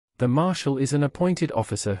The Marshal is an appointed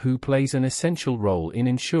officer who plays an essential role in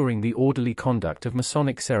ensuring the orderly conduct of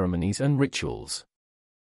Masonic ceremonies and rituals.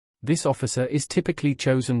 This officer is typically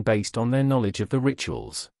chosen based on their knowledge of the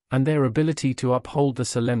rituals, and their ability to uphold the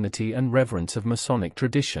solemnity and reverence of Masonic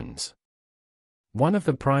traditions. One of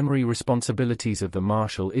the primary responsibilities of the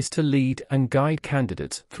Marshal is to lead and guide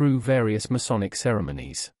candidates through various Masonic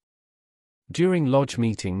ceremonies. During lodge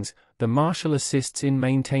meetings, the Marshal assists in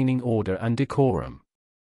maintaining order and decorum.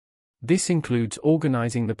 This includes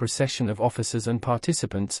organizing the procession of officers and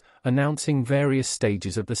participants, announcing various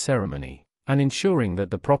stages of the ceremony, and ensuring that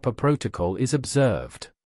the proper protocol is observed.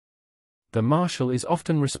 The Marshal is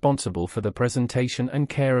often responsible for the presentation and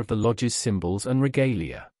care of the lodge's symbols and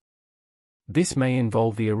regalia. This may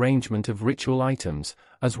involve the arrangement of ritual items,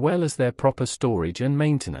 as well as their proper storage and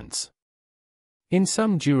maintenance. In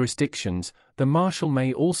some jurisdictions, the Marshal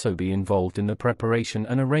may also be involved in the preparation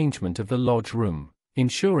and arrangement of the lodge room,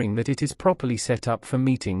 ensuring that it is properly set up for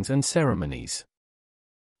meetings and ceremonies.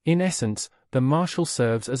 In essence, the Marshal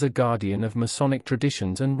serves as a guardian of Masonic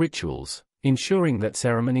traditions and rituals, ensuring that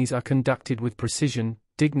ceremonies are conducted with precision,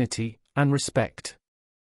 dignity, and respect.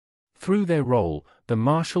 Through their role, the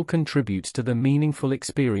Marshal contributes to the meaningful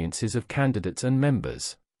experiences of candidates and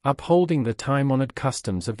members, upholding the time-honored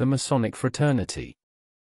customs of the Masonic fraternity.